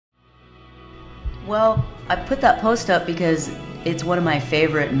Well, I put that post up because it's one of my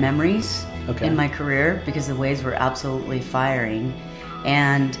favorite memories Okay. in my career because the waves were absolutely firing.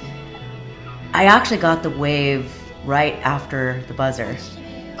 And I actually got the wave right after the buzzer,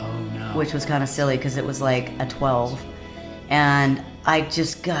 Oh no. which was kind of silly because it was like a 12. And I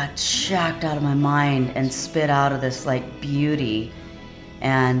just got shocked out of my mind and spit out of this like beauty.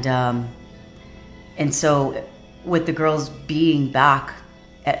 And so with the girls being back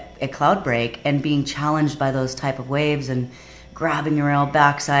at Cloud Break and being challenged by those type of waves and grabbing your rail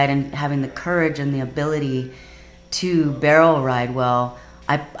backside and having the courage and the ability to barrel ride well,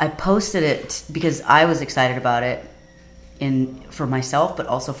 I posted it because I was excited about it for myself, but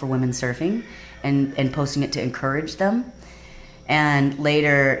also for women surfing, and posting it to encourage them. And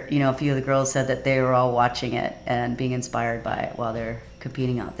later, a few of the girls said that they were all watching it and being inspired by it while they're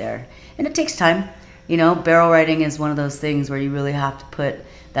competing out there. And it takes time. Barrel riding is one of those things where you really have to put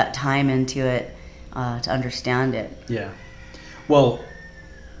that time into it to understand it. Yeah. Well,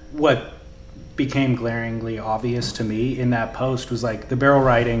 what became glaringly obvious to me in that post was like the barrel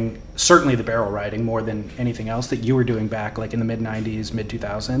riding, certainly the barrel riding more than anything else that you were doing back like in the mid-90s,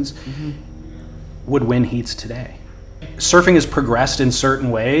 mid-2000s, would win heats today. Surfing has progressed in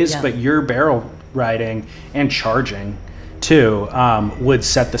certain ways, Yeah. but your barrel riding and charging too would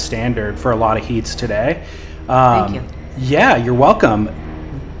set the standard for a lot of heats today. Thank you. Yeah, you're welcome.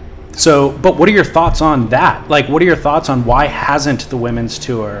 So, but what are your thoughts on that? Like, what are your thoughts on why hasn't the women's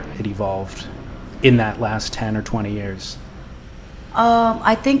tour evolved in that last 10 or 20 years?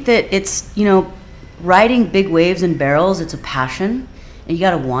 I think that it's, riding big waves and barrels, it's a passion, and you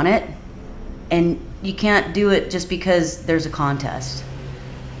got to want it. And you can't do it just because there's a contest,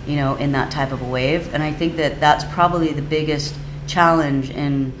 in that type of a wave. And I think that that's probably the biggest challenge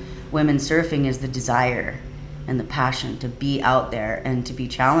in women's surfing is the desire and the passion to be out there and to be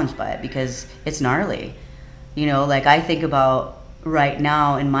challenged by it because it's gnarly. Like I think about right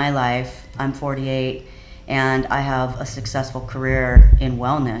now in my life, I'm 48 and I have a successful career in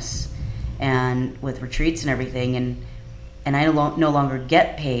wellness and with retreats and everything. And I no longer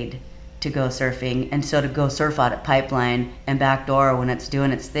get paid to go surfing, and so to go surf out at Pipeline and Backdoor when it's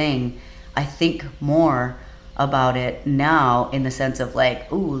doing its thing, I think more about it now in the sense of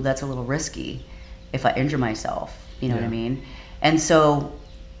like, ooh, that's a little risky if I injure myself, you know what I mean? And so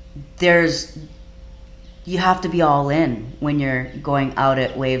you have to be all in when you're going out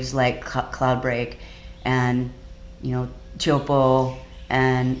at waves like Cloud Break and, Chopo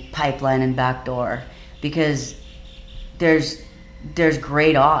and Pipeline and Backdoor, because there's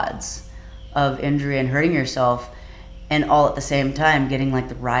great odds of injury and hurting yourself, and all at the same time getting like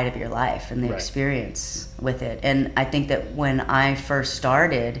the ride of your life and the experience with it. And I think that when I first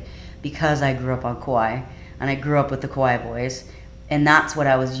started, because I grew up on Kauai and I grew up with the Kauai boys, and that's what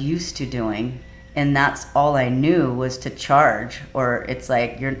I was used to doing, and that's all I knew was to charge, or it's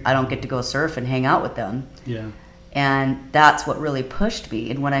like I don't get to go surf and hang out with them. Yeah. And that's what really pushed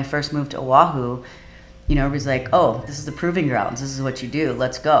me. And when I first moved to Oahu, everybody's like, oh, this is the proving grounds. This is what you do.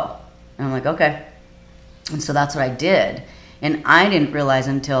 Let's go. And I'm like, okay. And so that's what I did. And I didn't realize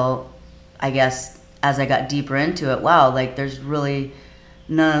until, I guess, as I got deeper into it, wow, like there's really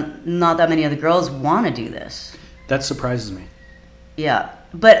not that many of the girls want to do this. That surprises me. Yeah.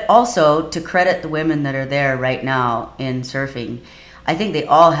 But also, to credit the women that are there right now in surfing, I think they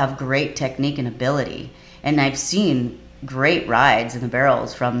all have great technique and ability. And I've seen great rides in the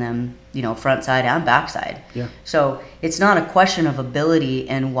barrels from them, front side and backside. Yeah. So it's not a question of ability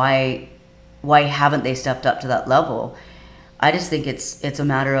and why haven't they stepped up to that level. I just think it's a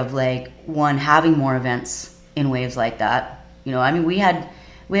matter of like, one, having more events in waves like that. We had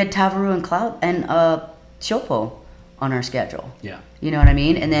Tavaru and Cloud and Chopo on our schedule. Yeah. You know what I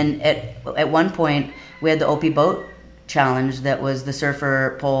mean? And then at one point we had the Opie Boat Challenge that was the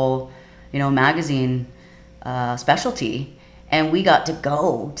Surfer Pole, magazine specialty, and we got to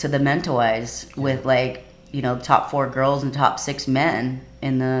go to the Mentawais with like top 4 girls and top 6 men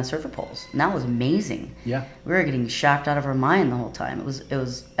in the surfer poles, and that was amazing. Yeah. We were getting shocked out of our mind the whole time. It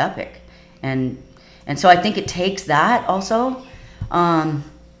was epic, and so I think it takes that also.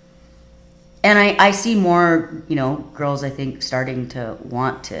 And I see more, girls, I think, starting to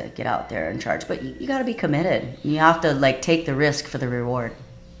want to get out there and charge. But you got to be committed. You have to, like, take the risk for the reward.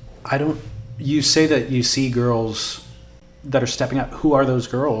 You say that you see girls that are stepping up. Who are those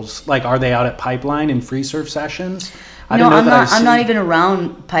girls? Like, are they out at Pipeline in free surf sessions? I'm not even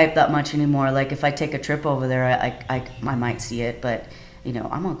around Pipe that much anymore. Like, if I take a trip over there, I might see it. But,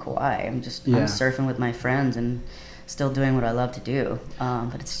 I'm on Kauai. I'm surfing with my friends and still doing what I love to do.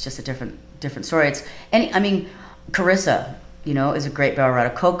 But it's just a different story. Carissa, is a great barrel rider.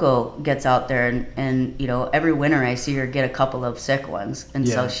 Coco gets out there, and every winter I see her get a couple of sick ones, and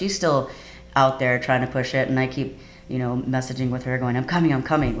so she's still out there trying to push it, and I keep messaging with her going, I'm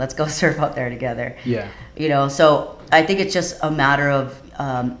coming, let's go surf out there together. So I think it's just a matter of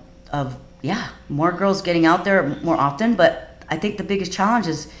more girls getting out there more often. But I think the biggest challenge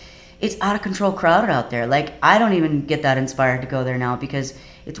is it's out of control crowded out there. Like, I don't even get that inspired to go there now because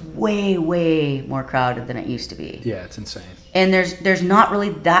it's way, way more crowded than it used to be. Yeah, it's insane. And there's not really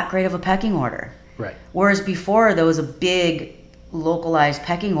that great of a pecking order. Right. Whereas before there was a big localized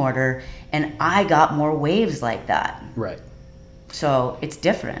pecking order, and I got more waves like that. Right. So it's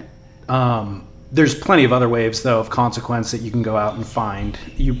different. There's plenty of other waves, though, of consequence that you can go out and find.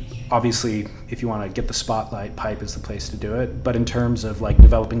 You obviously, if you want to get the spotlight, pipe is the place to do it. But in terms of like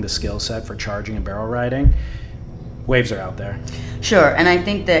developing the skill set for charging and barrel riding, waves are out there. Sure, and I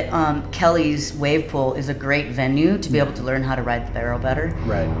think that Kelly's wave pool is a great venue to be able to learn how to ride the barrel better.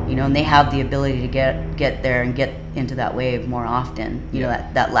 Right. And they have the ability to get there and get into that wave more often.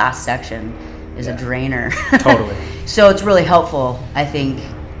 That last section is a drainer. Totally. So it's really helpful, I think,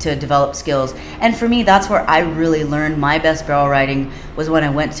 to develop skills. And for me, that's where I really learned my best barrel riding was when I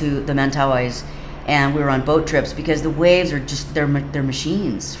went to the Mentawais and we were on boat trips, because the waves are just, they're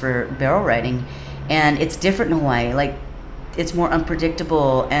machines for barrel riding. And it's different in Hawaii. Like, it's more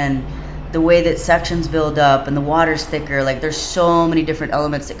unpredictable, and the way that sections build up and the water's thicker, like there's so many different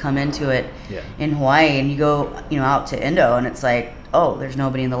elements that come into it in Hawaii. And you go, out to Indo and it's like, oh, there's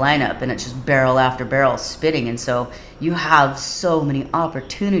nobody in the lineup, and it's just barrel after barrel spitting. And so you have so many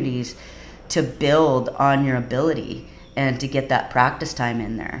opportunities to build on your ability and to get that practice time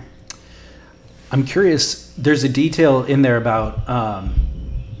in there. I'm curious, there's a detail in there about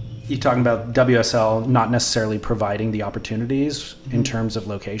you're talking about WSL not necessarily providing the opportunities in terms of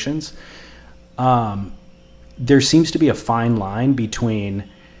locations. There seems to be a fine line between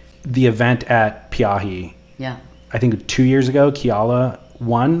the event at Piahi. Yeah. I think 2 years ago, Keala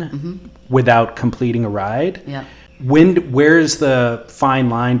won without completing a ride. Yeah. Where's the fine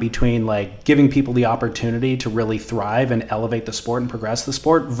line between like giving people the opportunity to really thrive and elevate the sport and progress the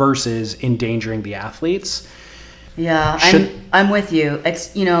sport versus endangering the athletes? Yeah, I'm with you.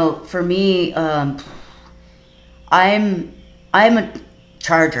 It's, for me, I'm a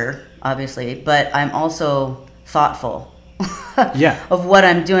charger, obviously, but I'm also thoughtful of what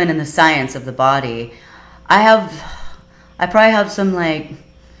I'm doing in the science of the body. I probably have some like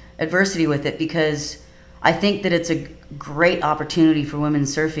adversity with it, because I think that it's a great opportunity for women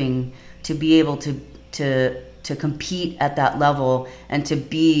surfing to be able to compete at that level and to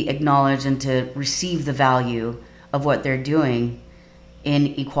be acknowledged and to receive the value of what they're doing in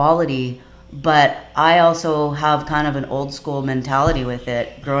equality. But I also have kind of an old school mentality with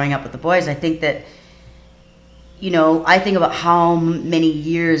it. Growing up with the boys, I think that, I think about how many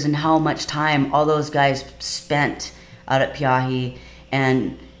years and how much time all those guys spent out at Piahi,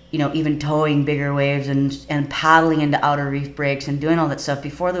 and, even towing bigger waves and paddling into outer reef breaks and doing all that stuff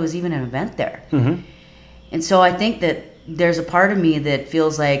before there was even an event there. Mm-hmm. And so I think that there's a part of me that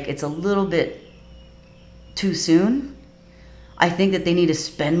feels like it's a little bit too soon. I think that they need to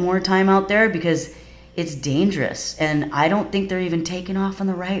spend more time out there because it's dangerous, and I don't think they're even taking off on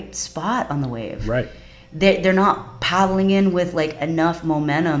the right spot on the wave. Right. They're not paddling in with like enough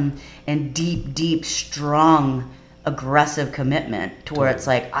momentum and deep, strong, aggressive commitment to where it's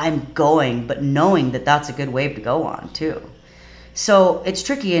like, I'm going, but knowing that that's a good wave to go on too. So it's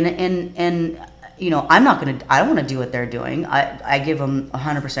tricky, and I don't want to do what they're doing. I give them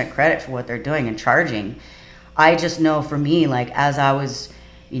 100% credit for what they're doing and charging. I just know for me, like, as I was,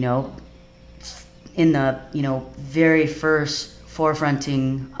 in the, very first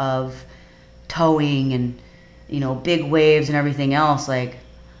forefronting of towing and, big waves and everything else, like,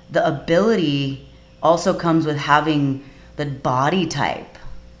 the ability also comes with having the body type,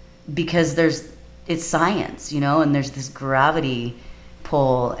 because it's science, and there's this gravity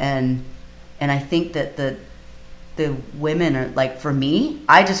pull, and I think that the women are, like, for me,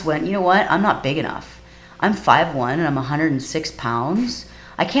 I just went, you know what, I'm not big enough. I'm 5'1" and I'm 106 pounds.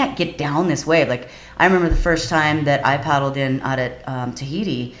 I can't get down this wave. Like, I remember the first time that I paddled in out at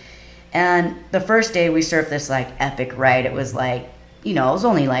Tahiti, and the first day we surfed this like epic ride. It was like, it was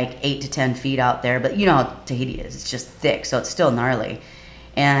only like 8 to 10 feet out there, but you know how Tahiti is. It's just thick, so it's still gnarly.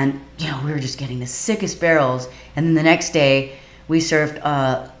 And, we were just getting the sickest barrels. And then the next day we surfed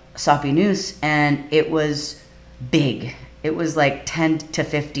Sapi Noose, and it was big. It was like 10 to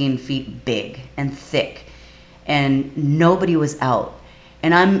 15 feet big and thick, and nobody was out.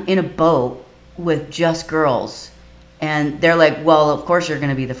 And I'm in a boat with just girls, And they're like, well, of course you're going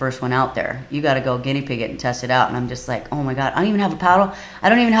to be the first one out there. You got to go guinea pig it and test it out. And I'm just like, oh my God, I don't even have a paddle. I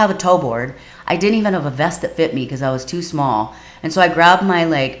don't even have a tow board. I didn't even have a vest that fit me because I was too small. And so I grabbed my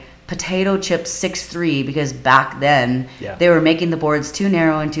like potato chip 6'3", because back then they were making the boards too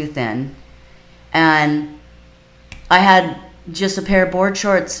narrow and too thin. And I had just a pair of board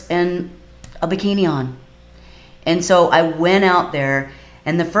shorts and a bikini on. And so I went out there,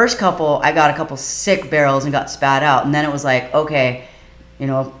 and the first couple, I got a couple sick barrels and got spat out. And then it was like, okay, you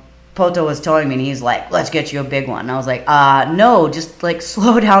know, Poto was telling me, and he's like, let's get you a big one. And I was like, no, just like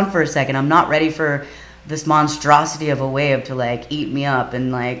slow down for a second. I'm not ready for this monstrosity of a wave to like eat me up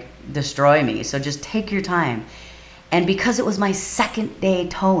and like destroy me. So just take your time. And because it was my second day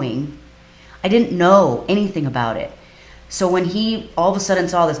towing, I didn't know anything about it. So when he all of a sudden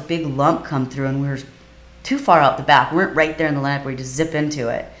saw this big lump come through, and we were too far out the back, we weren't right there in the lap where you just zip into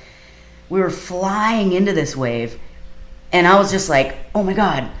it. We were flying into this wave, and I was just like, oh my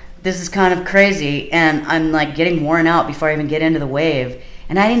God, this is kind of crazy. And I'm like getting worn out before I even get into the wave.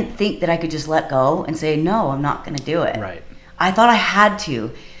 And I didn't think that I could just let go and say, no, I'm not going to do it. Right. I thought I had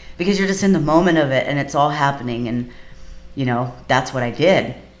to, because you're just in the moment of it and it's all happening. And, you know, that's what I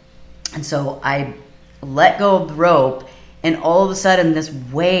did. And so I let go of the rope, and all of a sudden this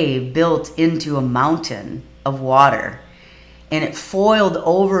wave built into a mountain of water, and it foiled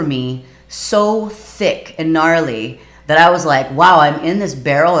over me so thick and gnarly that I was like, wow, I'm in this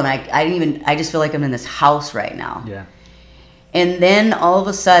barrel, and I just feel like I'm in this house right now. Yeah. And then all of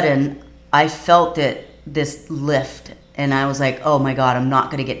a sudden I felt this lift, and I was like, oh my God, I'm not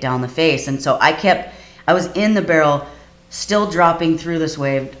going to get down the face. And so I was in the barrel, still dropping through this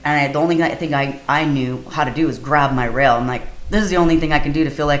wave, and the only thing I knew how to do was grab my rail. I'm like, this is the only thing I can do to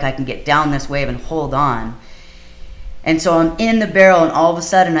feel like I can get down this wave and hold on. And so I'm in the barrel, and all of a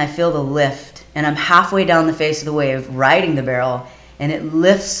sudden I feel the lift, and I'm halfway down the face of the wave riding the barrel, and it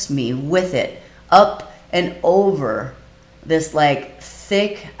lifts me with it up and over this like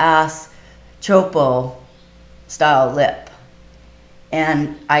thick ass chopo style lip.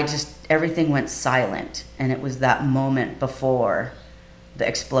 And everything went silent, and it was that moment before the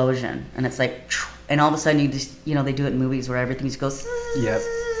explosion. And it's like, and all of a sudden you just, you know, they do it in movies where everything just goes, yep.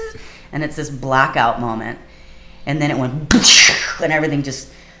 And it's this blackout moment. And then it went, and everything just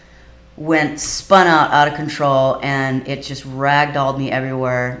spun out of control, and it just ragdolled me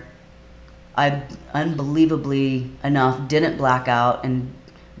everywhere. I, unbelievably enough, didn't black out and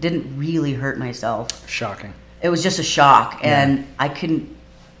didn't really hurt myself. Shocking. It was just a shock, and yeah.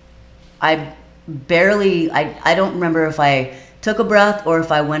 I don't remember if I took a breath or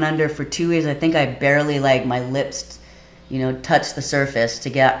if I went under for 2 waves. I think I barely, like, my lips, you know, touched the surface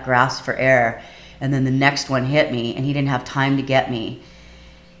to grasp for air. And then the next one hit me, and he didn't have time to get me.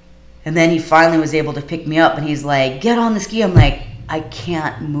 And then he finally was able to pick me up, and he's like, get on the ski. I'm like, I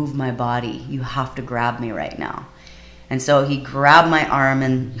can't move my body. You have to grab me right now. And so he grabbed my arm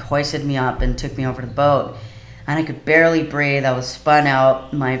and hoisted me up and took me over to the boat. And I could barely breathe. I was spun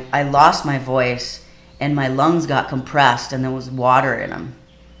out. I lost my voice, and my lungs got compressed, and there was water in them.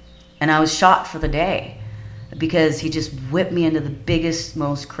 And I was shot for the day, because he just whipped me into the biggest,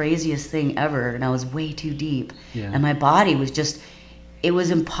 most craziest thing ever, and I was way too deep. Yeah. And my body was just, it was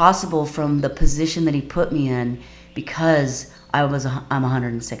impossible from the position that he put me in, because I'm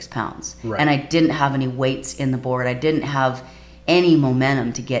 106 pounds. Right. And I didn't have any weights in the board. I didn't have any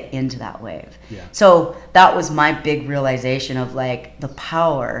momentum to get into that wave. Yeah. So that was my big realization of like the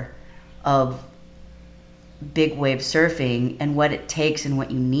power of big wave surfing and what it takes and what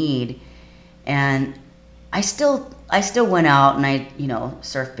you need. And I still went out and I, you know,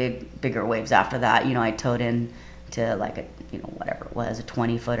 surfed bigger waves after that. You know, I towed in to like a, you know, whatever it was, a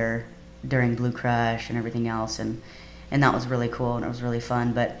 20-footer during Blue Crush and everything else. And that was really cool, and it was really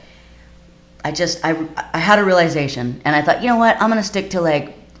fun. But I had a realization, and I thought, you know what, I'm going to stick to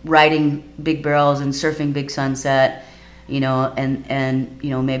like riding big barrels and surfing big sunset, you know, and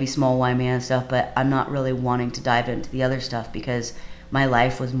you know, maybe small Waimea and stuff, but I'm not really wanting to dive into the other stuff because my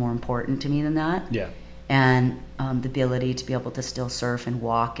life was more important to me than that. Yeah. And the ability to be able to still surf and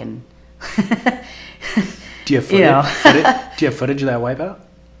walk and Do you have footage? You know. Do you have footage of that wipeout?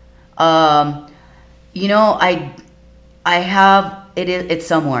 You know, I have. It's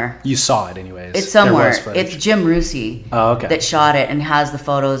somewhere. You saw it anyways. It's somewhere. There was footage. It's Jim Rusi that shot it and has the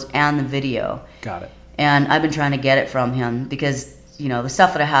photos and the video. Got it. And I've been trying to get it from him because, you know, the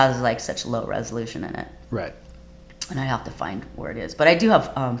stuff that it has is like such low resolution in it. Right. And I have to find where it is. But I do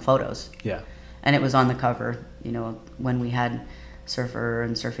have photos. Yeah. And it was on the cover, you know, when we had Surfer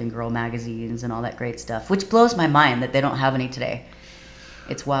and Surfing Girl magazines and all that great stuff, which blows my mind that they don't have any today.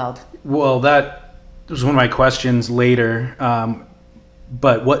 It's wild. Well, that It was one of my questions later.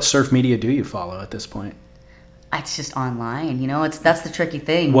 But what surf media do you follow at this point? It's just online, that's the tricky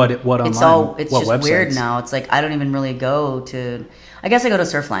thing. What online? It's what just websites? weird now. It's like I don't even really go to. I guess I go to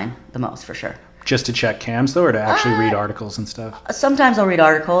Surfline the most for sure. Just to check cams though, or to actually read articles and stuff? Sometimes I'll read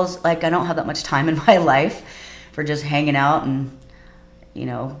articles. Like I don't have that much time in my life for just hanging out and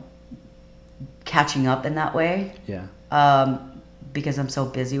catching up in that way. Yeah. Because I'm so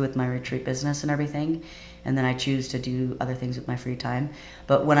busy with my retreat business and everything. And then I choose to do other things with my free time.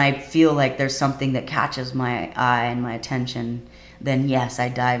 But when I feel like there's something that catches my eye and my attention, then yes, I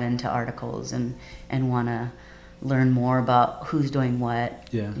dive into articles and want to learn more about who's doing what,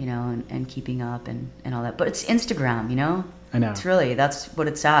 and keeping up and all that. But it's Instagram, I know. It's really, that's what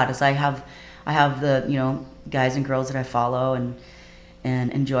it's at, is I have the, guys and girls that I follow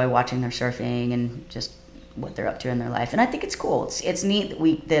and enjoy watching their surfing and just what they're up to in their life. And I think it's cool. It's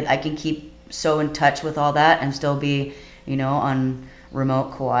neat that I can keep so in touch with all that and still be, on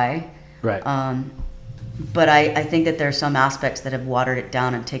remote Kauai. Right. But I think that there are some aspects that have watered it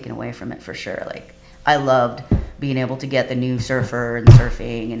down and taken away from it for sure. Like I loved being able to get the new surfer and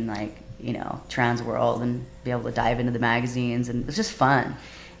surfing and Trans World and be able to dive into the magazines, and it's just fun.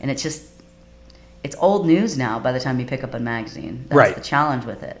 And it's old news now by the time you pick up a magazine. That's right. The challenge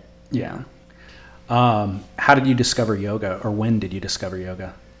with it. Yeah. How did you discover yoga, or when did you discover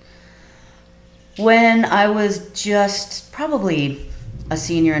yoga? When I was just probably a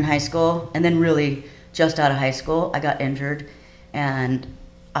senior in high school, and then really just out of high school, I got injured, and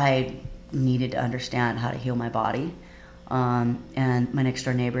I needed to understand how to heal my body. And my next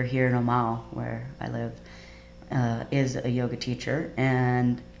door neighbor here in Omao, where I live, is a yoga teacher,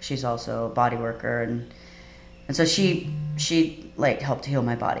 and she's also a body worker, and so she helped heal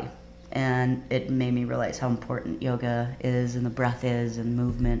my body. And it made me realize how important yoga is, and the breath is, and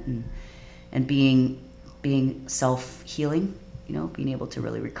movement, and being self-healing, being able to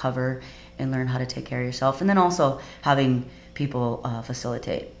really recover and learn how to take care of yourself. And then also having people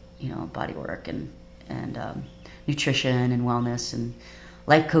facilitate, body work and nutrition and wellness and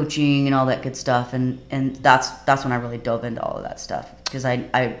life coaching and all that good stuff. And that's when I really dove into all of that stuff, because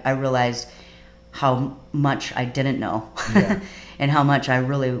I realized how much I didn't know. Yeah. And how much I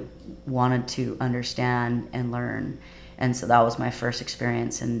really wanted to understand and learn. And so that was my first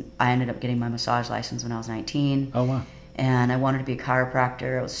experience, and I ended up getting my massage license when I was 19. Oh, wow. And I wanted to be a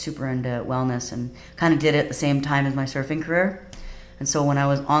chiropractor. I was super into wellness and kind of did it at the same time as my surfing career. And so when I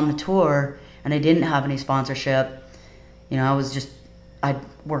was on the tour and I didn't have any sponsorship, I'd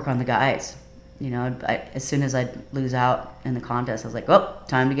work on the guys. As soon as I'd lose out in the contest, I was like, oh,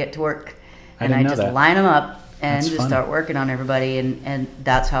 time to get to work. And I just line them up and just start working on everybody, and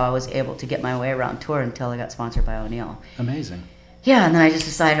that's how I was able to get my way around tour until I got sponsored by O'Neill. Amazing. Yeah, and then I just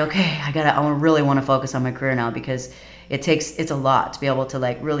decided, okay, I really want to focus on my career now, because it's a lot to be able to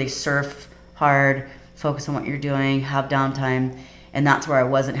really surf hard, focus on what you're doing, have downtime, and that's where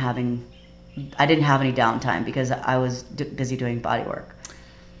I didn't have any downtime because I was busy doing body work.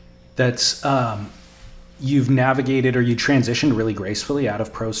 That's you've navigated, or you transitioned really gracefully out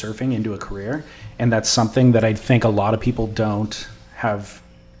of pro surfing into a career. And that's something that I think a lot of people don't have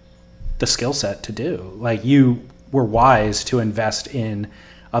the skill set to do. Like, you were wise to invest in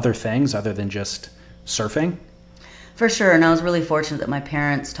other things other than just surfing. For sure. And I was really fortunate that my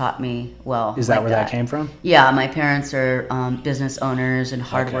parents taught me well. Is that where that came from? Yeah. My parents are business owners and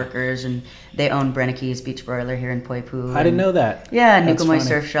hard workers, and they own Brennicke's Beach Broiler here in Poipu. I didn't know that. Yeah, Nukamoy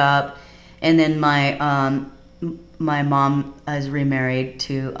Surf Shop. And then my mom is remarried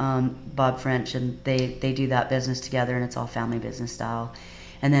to Bob French, and they do that business together, and it's all family business style.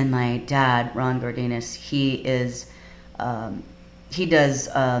 And then my dad, Ron Gordinas, he does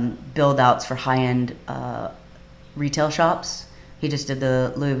build outs for high-end retail shops. He just did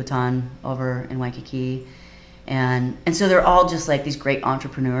the Louis Vuitton over in Waikiki. And so they're all just these great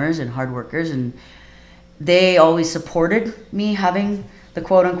entrepreneurs and hard workers, and they always supported me having the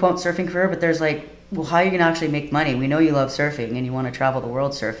quote-unquote surfing career, but there's well, how are you going to actually make money? We know you love surfing and you want to travel the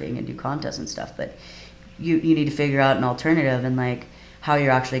world surfing and do contests and stuff, but you need to figure out an alternative and how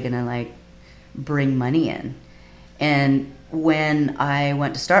you're actually going to bring money in. And when I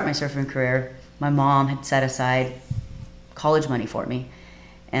went to start my surfing career, my mom had set aside college money for me.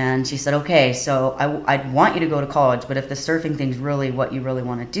 And she said, okay, so I want you to go to college, but if the surfing thing's really what you really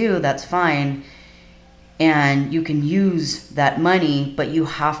want to do, that's fine. And you can use that money, but you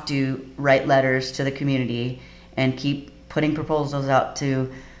have to write letters to the community and keep putting proposals out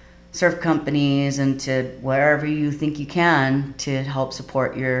to surf companies and to wherever you think you can to help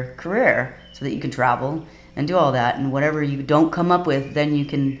support your career so that you can travel and do all that. And whatever you don't come up with, then you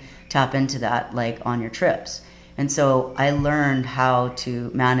can tap into that, like on your trips. And so I learned how to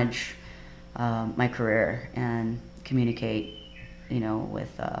manage my career and communicate,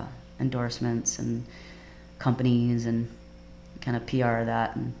 with endorsements and companies and kind of PR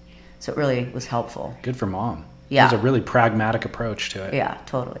that. And so it really was helpful. Good for mom. Yeah. There's a really pragmatic approach to it. Yeah,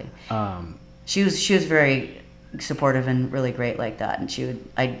 totally. She was very supportive and really great like that. And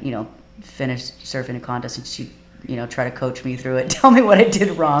I finish surfing a contest and she'd, try to coach me through it, tell me what I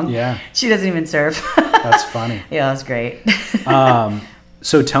did wrong. Yeah. She doesn't even surf. That's funny. Yeah, it was great.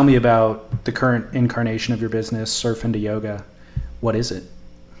 So tell me about the current incarnation of your business, Surf into Yoga. What is it?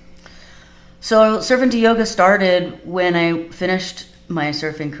 So Surf into Yoga started when I finished my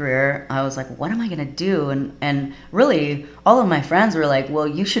surfing career. I was like, what am I going to do? And really, all of my friends were like, well,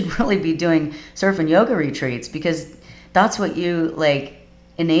 you should really be doing surf and yoga retreats because that's what you like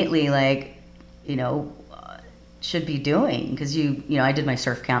innately should be doing. Because I did my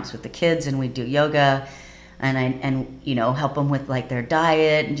surf camps with the kids and we'd do yoga and help them with like their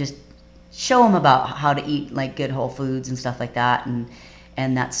diet and just show them about how to eat like good whole foods and stuff like that.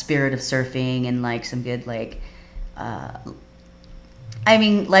 And that spirit of surfing and like some good life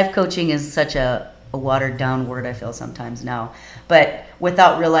coaching is such a watered down word, I feel sometimes now. But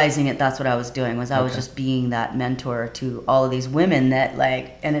without realizing it, that's what I was doing, I was just being that mentor to all of these women that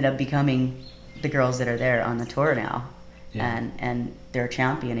like ended up becoming the girls that are there on the tour now. Yeah. And they're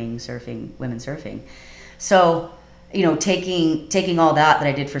championing women surfing. So, taking all that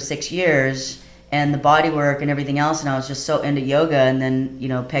I did for 6 years and the body work and everything else, and I was just so into yoga. And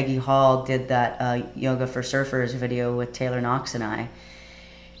then, Peggy Hall did that Yoga for Surfers video with Taylor Knox and I.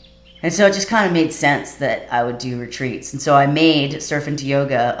 And so it just kind of made sense that I would do retreats. And so I made Surf into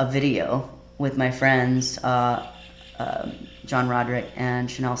Yoga a video with my friends, John Roderick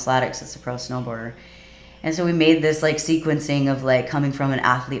and Chanel Sladix, that's a pro snowboarder. And so we made this like sequencing of like coming from an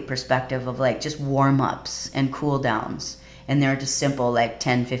athlete perspective of like just warm-ups and cool downs. And they're just simple like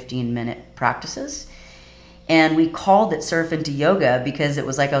 10, 15 minute practices. And we called it Surf into Yoga because it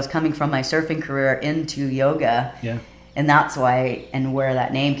was like I was coming from my surfing career into yoga. Yeah. And that's why and where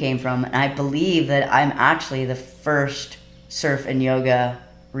that name came from. And I believe that I'm actually the first surf and yoga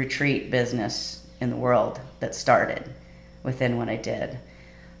retreat business in the world that started within what I did.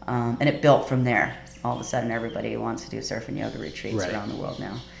 And it built from there. All of a sudden, everybody wants to do surf and yoga retreats around the world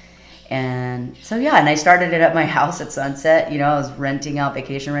now. And so, and I started it at my house at Sunset. I was renting out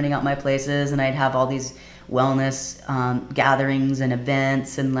my places, and I'd have all these wellness gatherings and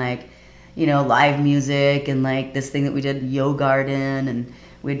events and live music and like this thing that we did, Yo Garden, and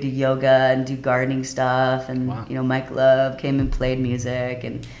we'd do yoga and do gardening stuff. And, Mike Love came and played music,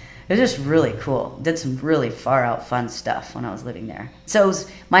 and it was just really cool. Did some really far out fun stuff when I was living there. So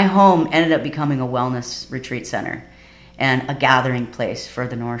my home ended up becoming a wellness retreat center and a gathering place for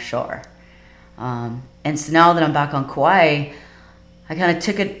the North Shore. And so now that I'm back on Kauai, I kind of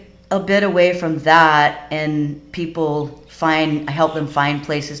took it a bit away from that, and I help them find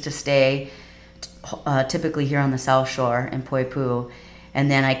places to stay, typically here on the South Shore in Poipu,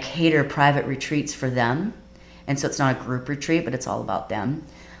 and then I cater private retreats for them. And so it's not a group retreat, but it's all about them.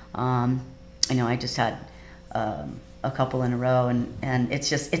 I just had a couple in a row, and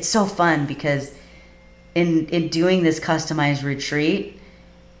it's so fun because in doing this customized retreat,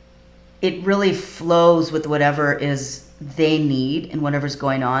 it really flows with whatever is they need and whatever's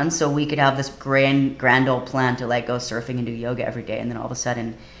going on. So we could have this grand old plan to like go surfing and do yoga every day, and then all of a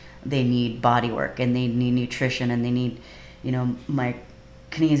sudden they need body work and they need nutrition and they need, my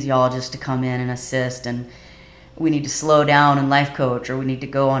kinesiologist to come in and assist, and we need to slow down and life coach, or we need to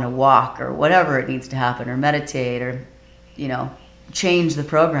go on a walk, or whatever it needs to happen, or meditate, or change the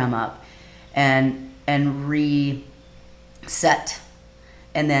program up and reset.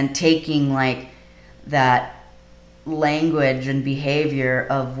 And then taking like that language and behavior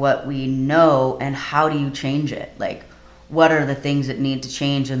of what we know, and how do you change it? Like, what are the things that need to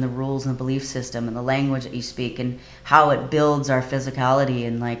change in the rules and belief system and the language that you speak, and how it builds our physicality,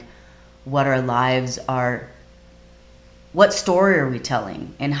 and like what our lives are, what story are we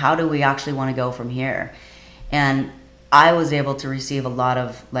telling, and how do we actually want to go from here? And I was able to receive a lot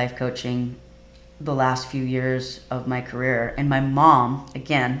of life coaching the last few years of my career. And my mom,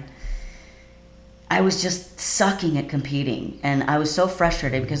 again, I was just sucking at competing, and I was so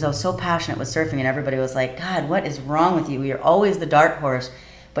frustrated because I was so passionate with surfing, and everybody was like, God, what is wrong with you? You're always the dark horse,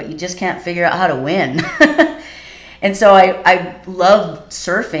 but you just can't figure out how to win. And so I loved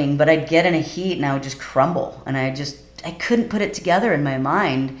surfing, but I'd get in a heat and I would just crumble, and I couldn't put it together in my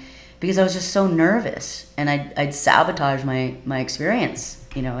mind because I was just so nervous, and I'd sabotage my experience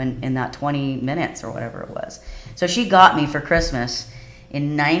in that 20 minutes or whatever it was. So she got me for Christmas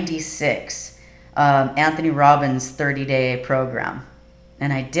in 96, Anthony Robbins' 30-day program.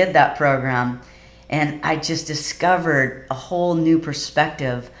 And I did that program, and I just discovered a whole new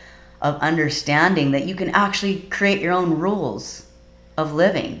perspective of understanding that you can actually create your own rules of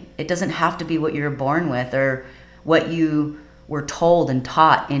living. It doesn't have to be what you were born with or what you were told and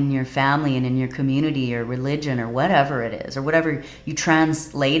taught in your family and in your community or religion or whatever it is, or whatever you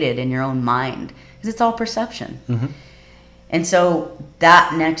translated in your own mind, because it's all perception. Mm-hmm. And so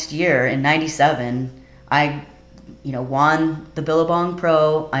that next year in 97, I won the Billabong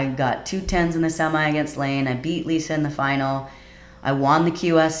Pro. I got 2 10s in the semi against Lane. I beat Lisa in the final. I won the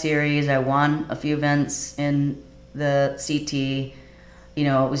QS series. I won a few events in the CT.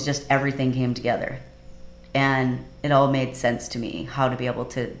 It was just everything came together. And it all made sense to me how to be able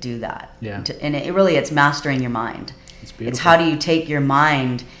to do that. Yeah. And it's mastering your mind. It's beautiful. It's how do you take your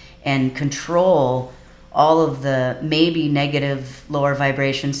mind and control all of the maybe negative lower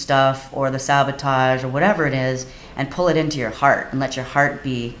vibration stuff or the sabotage or whatever it is, and pull it into your heart and let your heart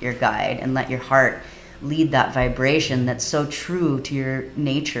be your guide and let your heart lead that vibration that's so true to your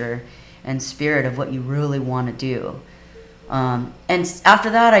nature and spirit of what you really want to do. And after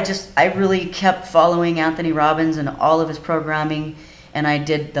that, I really kept following Anthony Robbins and all of his programming, and I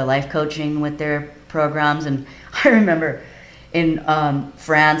did the life coaching with their programs. And I remember in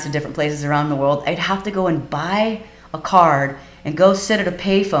France and different places around the world, I'd have to go and buy a card and go sit at a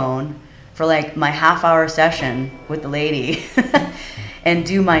payphone for like my half-hour session with the lady and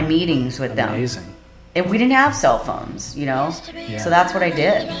do my meetings with them. Amazing. And we didn't have cell phones, Yeah. So that's what I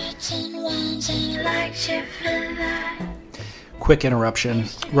did. Quick interruption.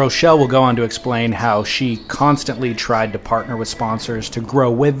 Rochelle will go on to explain how she constantly tried to partner with sponsors to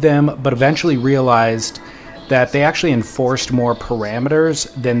grow with them, but eventually realized that they actually enforced more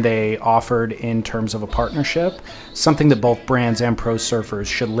parameters than they offered in terms of a partnership, something that both brands and pro surfers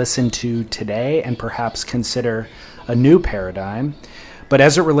should listen to today and perhaps consider a new paradigm. But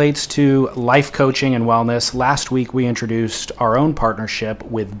as it relates to life coaching and wellness, last week we introduced our own partnership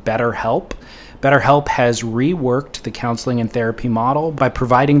with BetterHelp. BetterHelp has reworked the counseling and therapy model by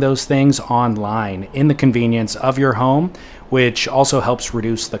providing those things online in the convenience of your home, which also helps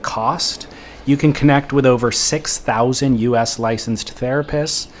reduce the cost. You can connect with over 6,000 U.S. licensed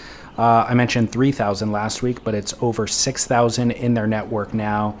therapists. I mentioned 3,000 last week, but it's over 6,000 in their network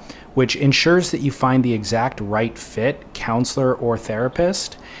now, which ensures that you find the exact right fit counselor or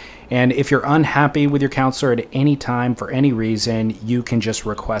therapist. And if you're unhappy with your counselor at any time for any reason, you can just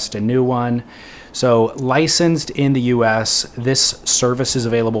request a new one. So licensed in the US, this service is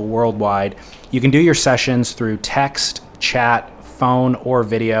available worldwide. You can do your sessions through text, chat, phone, or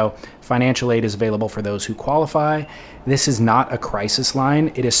video. Financial aid is available for those who qualify. This is not a crisis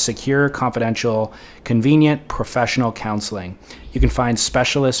line. It is secure, confidential, convenient, professional counseling. You can find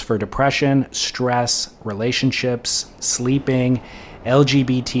specialists for depression, stress, relationships, sleeping,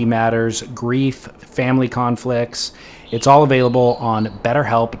 LGBT matters, grief, family conflicts. It's all available on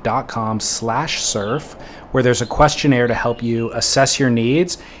betterhelp.com/surf, where there's a questionnaire to help you assess your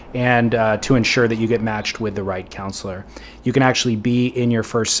needs and to ensure that you get matched with the right counselor. You can actually be in your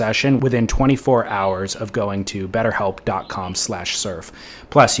first session within 24 hours of going to betterhelp.com/surf.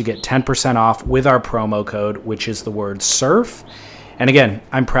 Plus, you get 10% off with our promo code, which is the word SURF. And again,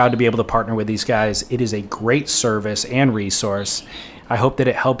 I'm proud to be able to partner with these guys. It is a great service and resource. I hope that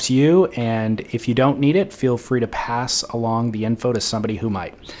it helps you, and if you don't need it, feel free to pass along the info to somebody who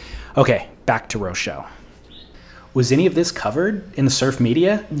might. Okay, back to Rochelle. Was any of this covered in the surf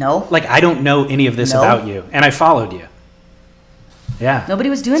media? No. Like, I don't know any of this about you, and I followed you. Yeah. Nobody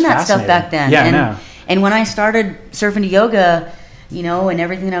was doing that stuff back then. Yeah, I know. And when I started surfing to yoga, and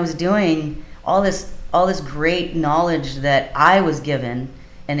everything that I was doing, all this great knowledge that I was given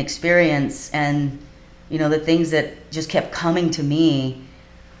and experience, and the things that just kept coming to me,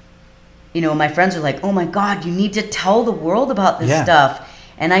 my friends are like, oh my God, you need to tell the world about this stuff.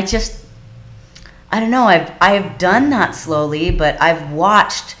 And I don't know, I've done that slowly, but I've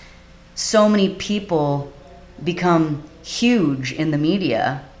watched so many people become huge in the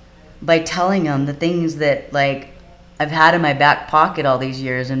media by telling them the things that like I've had in my back pocket all these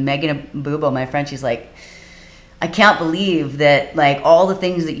years. And Megan Bubo, my friend, she's like, I can't believe that like all the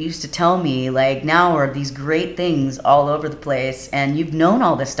things that you used to tell me like now are these great things all over the place, and you've known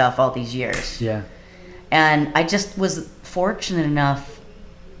all this stuff all these years. Yeah. And I just was fortunate enough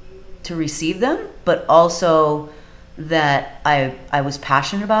to receive them, but also that I was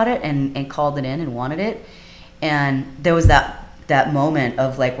passionate about it and called it in and wanted it. And there was that moment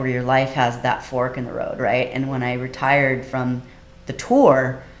of like where your life has that fork in the road, right? And when I retired from the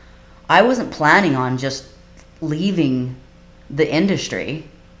tour, I wasn't planning on just leaving the industry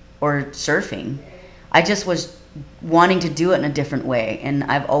or surfing. I just was wanting to do it in a different way, and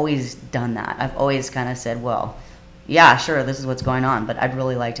I've always done that. I've always kind of said, well, yeah, sure, this is what's going on, but I'd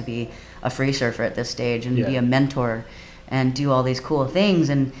really like to be a free surfer at this stage and be a mentor and do all these cool things.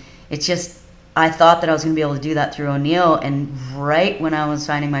 And it's just, I thought that I was going to be able to do that through O'Neill, and right when I was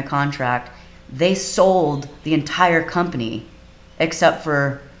signing my contract, they sold the entire company except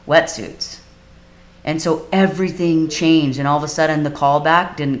for wetsuits. And so everything changed, and all of a sudden the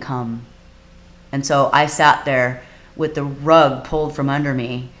callback didn't come. And so I sat there with the rug pulled from under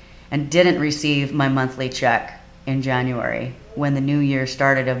me and didn't receive my monthly check in January when the new year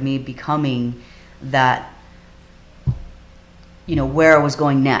started, of me becoming that, you know, where I was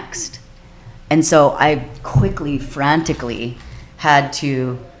going next. And so I quickly, frantically had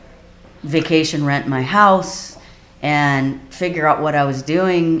to vacation rent my house and figure out what I was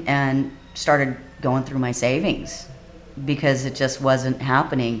doing, and started going through my savings because it just wasn't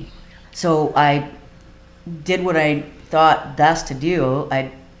happening. So I did what I thought best to do.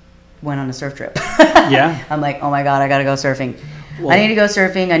 I went on a surf trip. Yeah. I'm like, oh my God, I gotta go surfing. Well, I need to go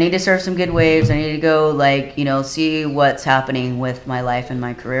surfing. I need to surf some good waves. I need to go, like, you know, see what's happening with my life and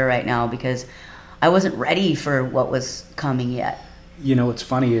my career right now, because I wasn't ready for what was coming yet. You know, what's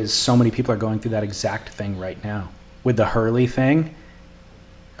funny is so many people are going through that exact thing right now with the Hurley thing.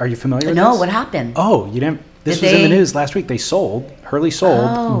 Are you familiar with this? No, what happened? Oh, you didn't? This was in the news last week. They sold. Hurley sold.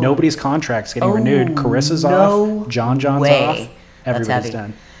 Oh. Nobody's contract's getting renewed. Carissa's off. John's way. off. Everybody's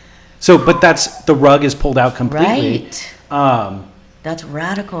done. So, but the rug is pulled out completely. Right. That's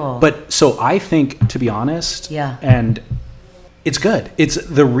radical. But so I think, to be honest, yeah, and it's good. It's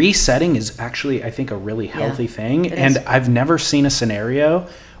the resetting is actually, I think, a really healthy thing. And I've never seen a scenario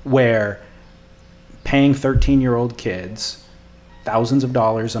where paying 13-year-old kids thousands of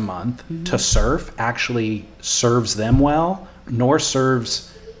dollars a month to surf actually serves them well, nor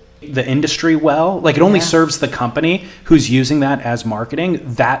serves the industry well. Like, it only serves the company who's using that as marketing.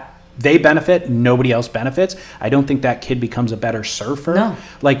 That they benefit, nobody else benefits. I don't think that kid becomes a better surfer. No.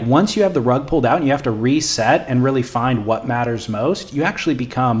 Like, once you have the rug pulled out and you have to reset and really find what matters most, you actually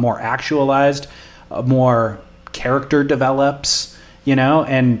become more actualized, more character develops, you know,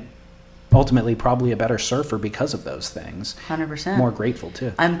 and ultimately probably a better surfer because of those things. 100%. More grateful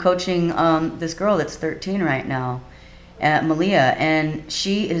too. I'm coaching this girl that's 13 right now, Malia, and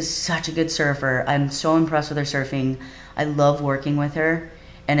she is such a good surfer. I'm so impressed with her surfing. I love working with her,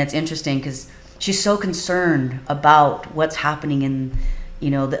 and it's interesting because she's so concerned about what's happening in,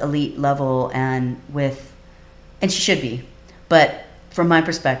 you know, the elite level, and she should be. But from my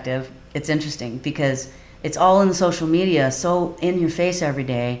perspective, it's interesting because it's all in the social media, so in your face every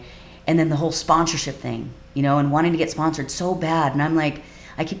day. And then the whole sponsorship thing, you know, and wanting to get sponsored so bad. And I'm like,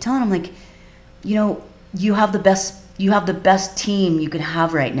 I keep telling him, like, you know, you have the best team you could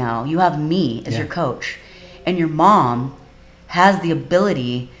have right now. You have me as your coach, and your mom has the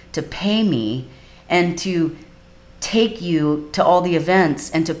ability to pay me and to take you to all the events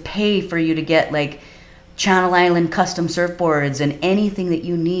and to pay for you to get, like, Channel Island custom surfboards and anything that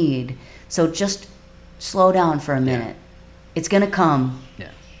you need. So just slow down for a minute. It's going to come. Yeah.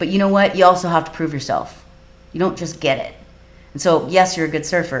 But you know what? You also have to prove yourself. You don't just get it. And so, yes, you're a good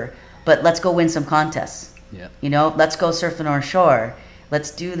surfer, but let's go win some contests. Yeah. You know, let's go surf the North Shore. Let's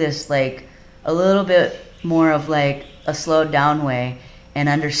do this, like, a little bit more of, like, a slowed down way, and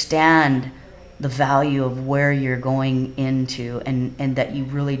understand the value of where you're going into, and that you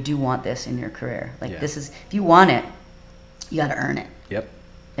really do want this in your career. Like, this is, if you want it, you got to earn it. Yep.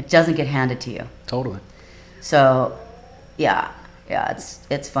 It doesn't get handed to you. Totally. So, yeah,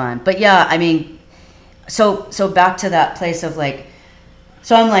 it's fun. But yeah, I mean, so back to that place of, like,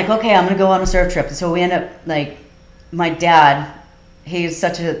 so I'm like, okay, I'm gonna go on a surf trip. And so we end up, like, my dad, he's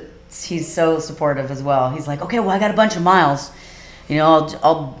so supportive as well. He's like, okay, well, I got a bunch of miles, you know,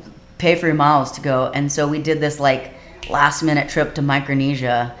 I'll pay for your miles to go. And so we did this, like, last minute trip to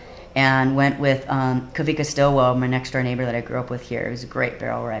Micronesia, and went with Kavika Stillwell, my next door neighbor that I grew up with here. He was a great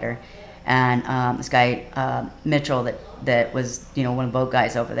barrel rider. And this guy, Mitchell, that was, you know, one of the boat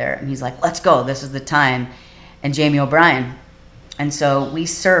guys over there. And he's like, let's go, this is the time. And Jamie O'Brien. And so we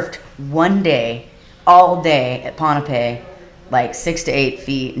surfed one day, all day at Ponape, like 6 to 8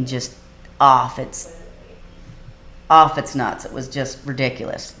 feet, and just off its nuts. It was just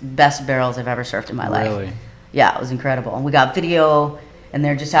ridiculous. Best barrels I've ever surfed in my life. Really? Yeah, it was incredible. And we got video, and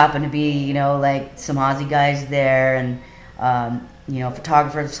there just happened to be, you know, like, some Aussie guys there, and you know,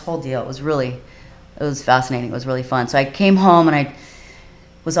 photographers, this whole deal. It was fascinating. It was really fun. So I came home, and I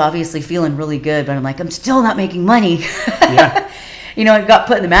was obviously feeling really good, but I'm like, I'm still not making money. Yeah. you know, it got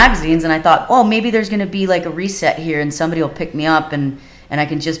put in the magazines, and I thought, oh, maybe there's going to be like a reset here, and somebody will pick me up, and I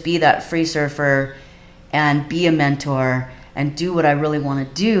can just be that free surfer and be a mentor and do what I really want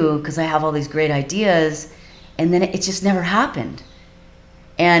to do because I have all these great ideas. And then it just never happened.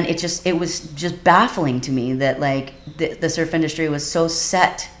 And it was just baffling to me that like the surf industry was so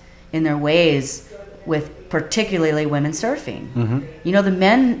set in their ways with particularly women surfing. Mm-hmm. You know, the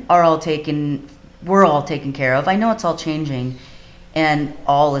men we're all taken care of. I know it's all changing, and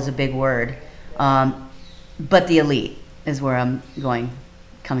all is a big word. But the elite is where I'm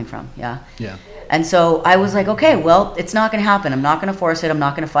coming from. Yeah. Yeah. And so I was like, okay, well, it's not going to happen. I'm not going to force it. I'm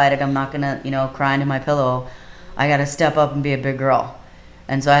not going to fight it. I'm not going to, you know, cry into my pillow. I got to step up and be a big girl.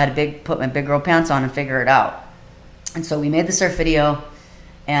 And so I had to put my big girl pants on and figure it out. And so we made the surf video,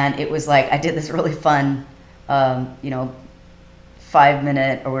 and it was like I did this really fun,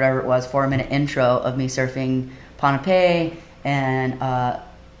 5-minute or whatever it was, 4-minute intro of me surfing Ponape and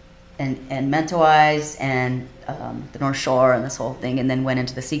Mentawais and the North Shore and this whole thing, and then went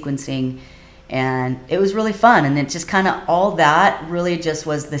into the sequencing. And it was really fun. And it just kind of, all that really just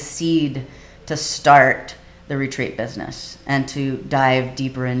was the seed to start the retreat business and to dive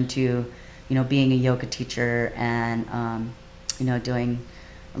deeper into, you know, being a yoga teacher and, you know, doing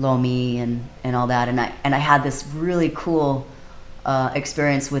Lomi and all that. And I had this really cool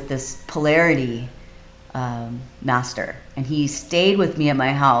experience with this polarity master. And he stayed with me at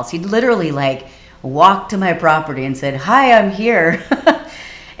my house. He literally like walked to my property and said, "Hi, I'm here."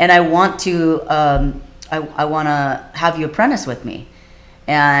 And I want to have you apprentice with me.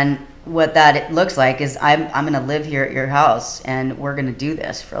 And what that looks like is I'm going to live here at your house, and we're going to do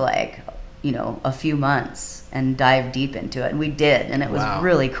this for like, you know, a few months and dive deep into it. And we did, and it was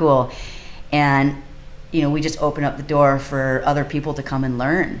really cool. And, you know, we just opened up the door for other people to come and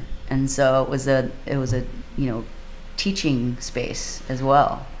learn. And so it was a you know, teaching space as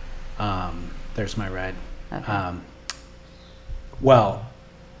well. There's my ride. Okay. Well,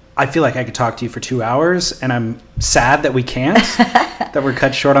 I feel like I could talk to you for 2 hours, and I'm sad that we can't, that we're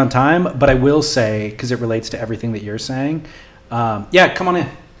cut short on time. But I will say, because it relates to everything that you're saying, yeah, come on in.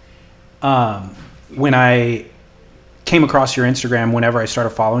 When I came across your Instagram, whenever I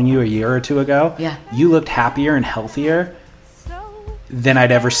started following you a year or two ago, yeah, you looked happier and healthier than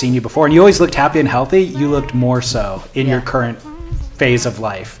I'd ever seen you before. And you always looked happy and healthy. You looked more so in your current phase of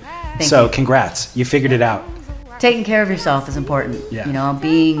life. Thank you. Congrats. You figured it out. Taking care of yourself is important. Yeah. You know,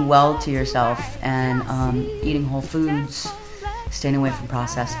 being well to yourself and eating whole foods, staying away from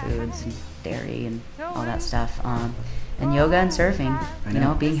processed foods and dairy and all that stuff. And yoga and surfing, you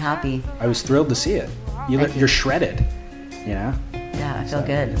know, being happy. I was thrilled to see it. You're shredded, you know? Yeah, I feel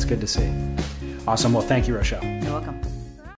good. It's good to see. Awesome. Well, thank you, Rochelle. You're welcome.